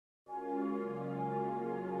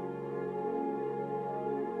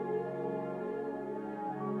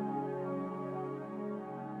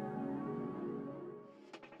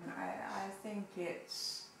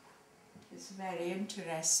it's a very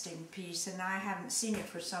interesting piece, and I haven't seen it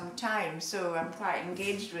for some time, so I'm quite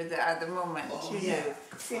engaged with it at the moment. Oh, you know,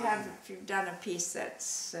 if you've done a piece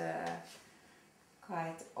that's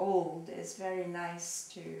quite old, it's very nice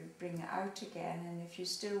to bring it out again, and if you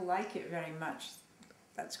still like it very much,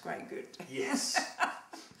 that's quite good. Yes.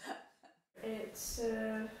 It's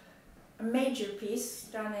a major piece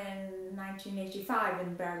done in 1985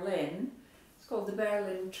 in Berlin. It's called the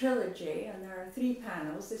Berlin Trilogy, and there are 3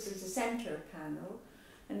 panels. This is the centre panel,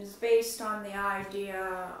 and it's based on the idea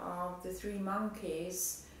of the 3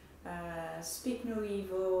 monkeys, speak no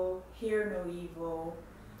evil, hear no evil,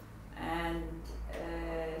 and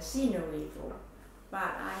see no evil.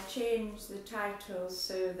 But I changed the title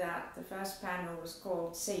so that the first panel was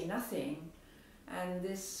called Say Nothing, and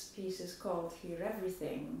this piece is called Hear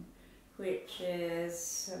Everything, which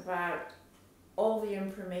is about all the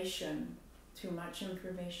information, too much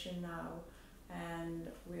information now, and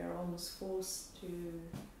we are almost forced to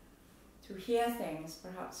hear things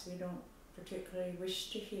perhaps we don't particularly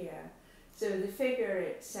wish to hear. So the figure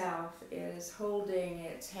itself is holding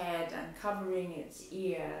its head and covering its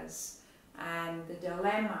ears, and the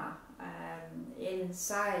dilemma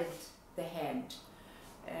inside the head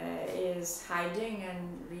is hiding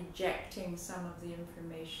and rejecting some of the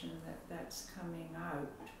information that's coming out.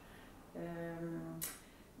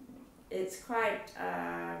 It's quite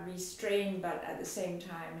restrained, but at the same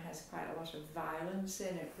time has quite a lot of violence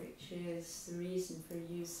in it, which is the reason for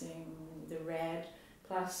using the red.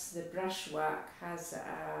 Plus the brushwork has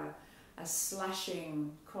a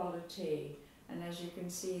slashing quality, and as you can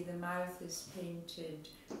see, the mouth is painted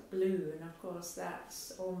blue, and of course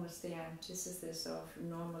that's almost the antithesis of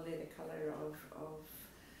normally the colour of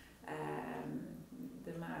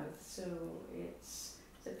the mouth. So it's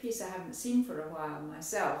a piece I haven't seen for a while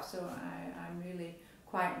myself, so I'm really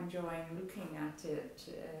quite enjoying looking at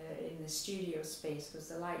it in the studio space, because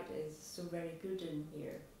the light is so very good in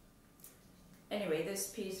here. Anyway, this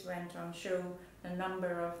piece went on show a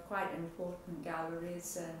number of quite important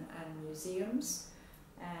galleries and museums,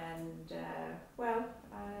 and well,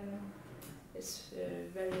 it's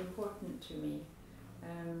very important to me,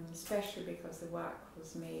 especially because the work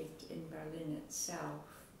was made in Berlin itself.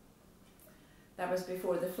 That was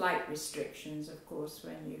before the flight restrictions, of course,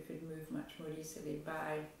 when you could move much more easily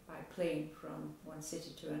by plane from one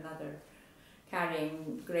city to another,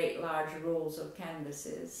 carrying great large rolls of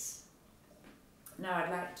canvases. Now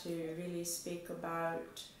I'd like to really speak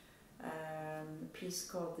about a piece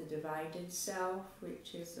called The Divided Self,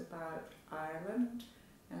 which is about Ireland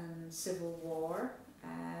and civil war,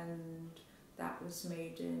 and that was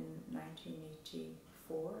made in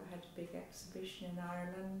 1984. I had a big exhibition in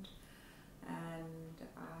Ireland, and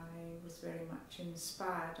I was very much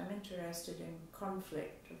inspired. I'm interested in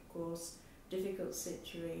conflict, of course, difficult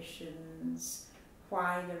situations,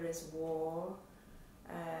 why there is war,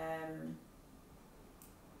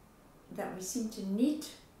 that we seem to need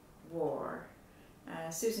war.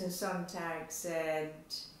 Susan Sontag said,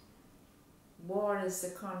 war is the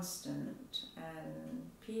constant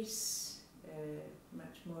and peace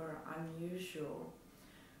much more unusual.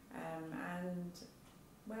 And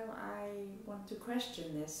well, I want to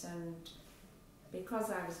question this, and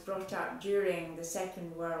because I was brought up during the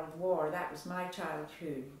Second World War, that was my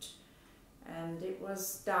childhood, and it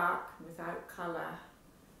was dark, without colour,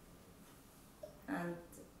 and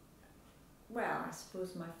well, I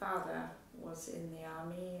suppose my father was in the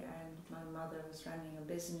army and my mother was running a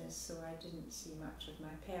business, so I didn't see much of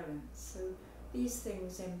my parents. So these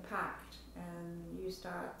things impact, and you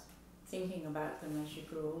start thinking about them as you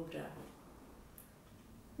grow older.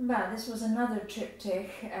 Well, this was another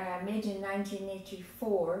triptych made in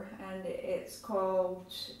 1984, and it's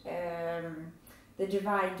called The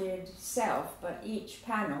Divided Self, but each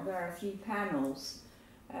panel, there are 3 panels,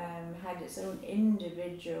 had its own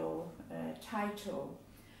individual title.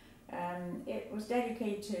 It was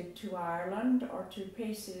dedicated to Ireland, or to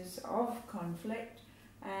places of conflict,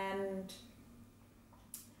 and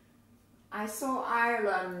I saw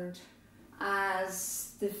Ireland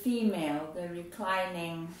as the female, the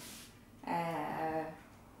reclining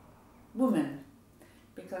woman,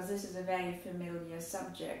 because this is a very familiar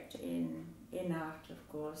subject in art, of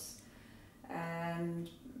course,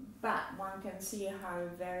 but one can see how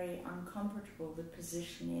very uncomfortable the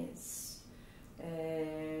position is.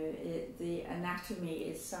 The anatomy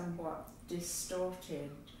is somewhat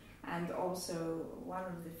distorted, and also one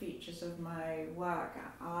of the features of my work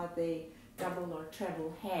are the double or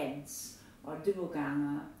treble heads, or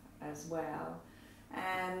dubbelganger as well.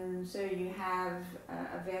 And so you have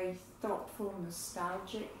a very thoughtful,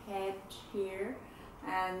 nostalgic head here,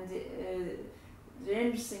 and the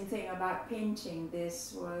interesting thing about painting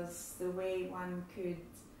this was the way one could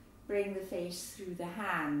bring the face through the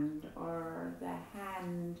hand, or the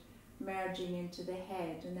hand merging into the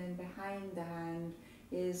head, and then behind the hand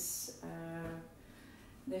is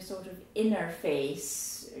the sort of inner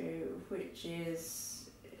face, which is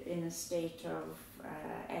in a state of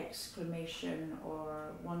exclamation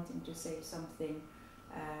or wanting to say something,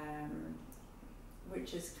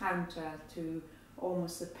 which is counter to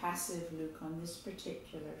almost the passive look on this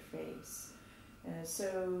particular face.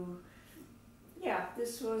 So yeah,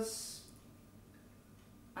 this was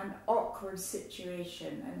an awkward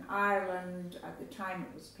situation, and Ireland at the time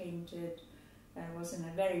it was painted was in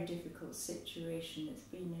a very difficult situation. It's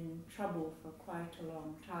been in trouble for quite a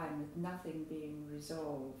long time with nothing being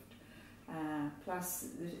resolved. Plus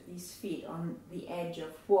these feet on the edge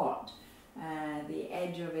of what? The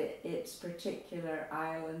edge of its particular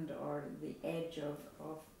island, or the edge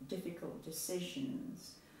of difficult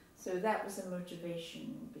decisions. So that was the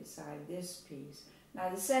motivation beside this piece. Now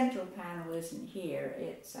the central panel isn't here,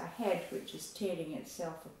 it's a head which is tearing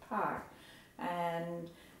itself apart, and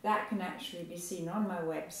that can actually be seen on my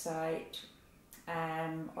website,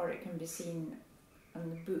 or it can be seen on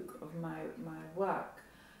the book of my work.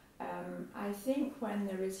 I think when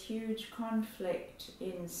there is huge conflict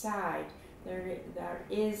inside, there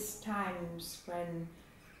is times when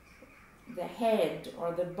the head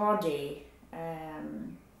or the body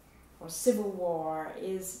or civil war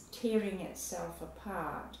is tearing itself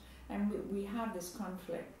apart, and we have this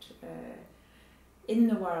conflict in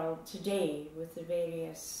the world today with the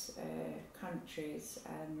various countries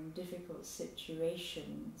and difficult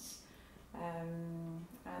situations, and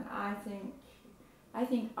I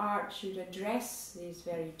think art should address these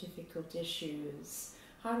very difficult issues.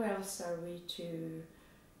 How else are we to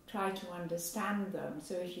try to understand them?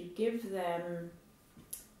 So if you give them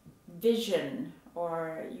vision,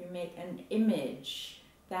 or you make an image,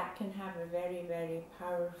 that can have a very, very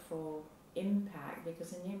powerful impact,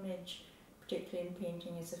 because an image, particularly in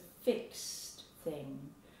painting, is a fixed thing,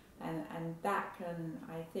 and that can,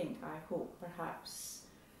 I hope perhaps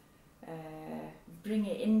bring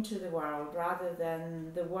it into the world rather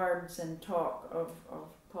than the words and talk of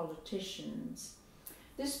politicians.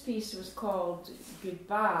 This piece was called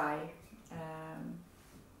Goodbye,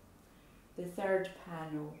 the third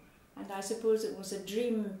panel, and I suppose it was a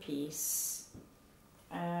dream piece.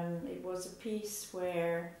 It was a piece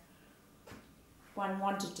where one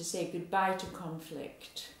wanted to say goodbye to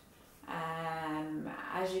conflict.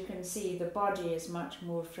 As you can see, the body is much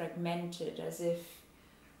more fragmented, as if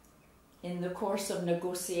in the course of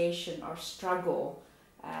negotiation or struggle,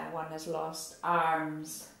 one has lost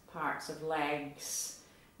arms, parts of legs,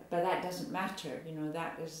 but that doesn't matter,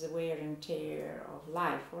 that is the wear and tear of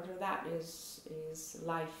life. What that is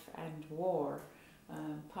life and war.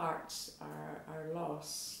 Parts are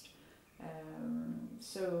lost.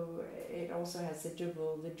 So it also has the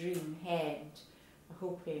dream head,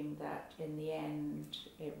 hoping that in the end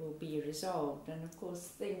it will be resolved. And of course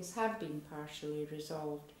things have been partially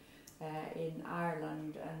resolved in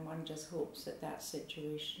Ireland, and one just hopes that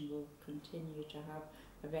situation will continue to have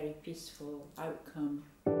a very peaceful outcome.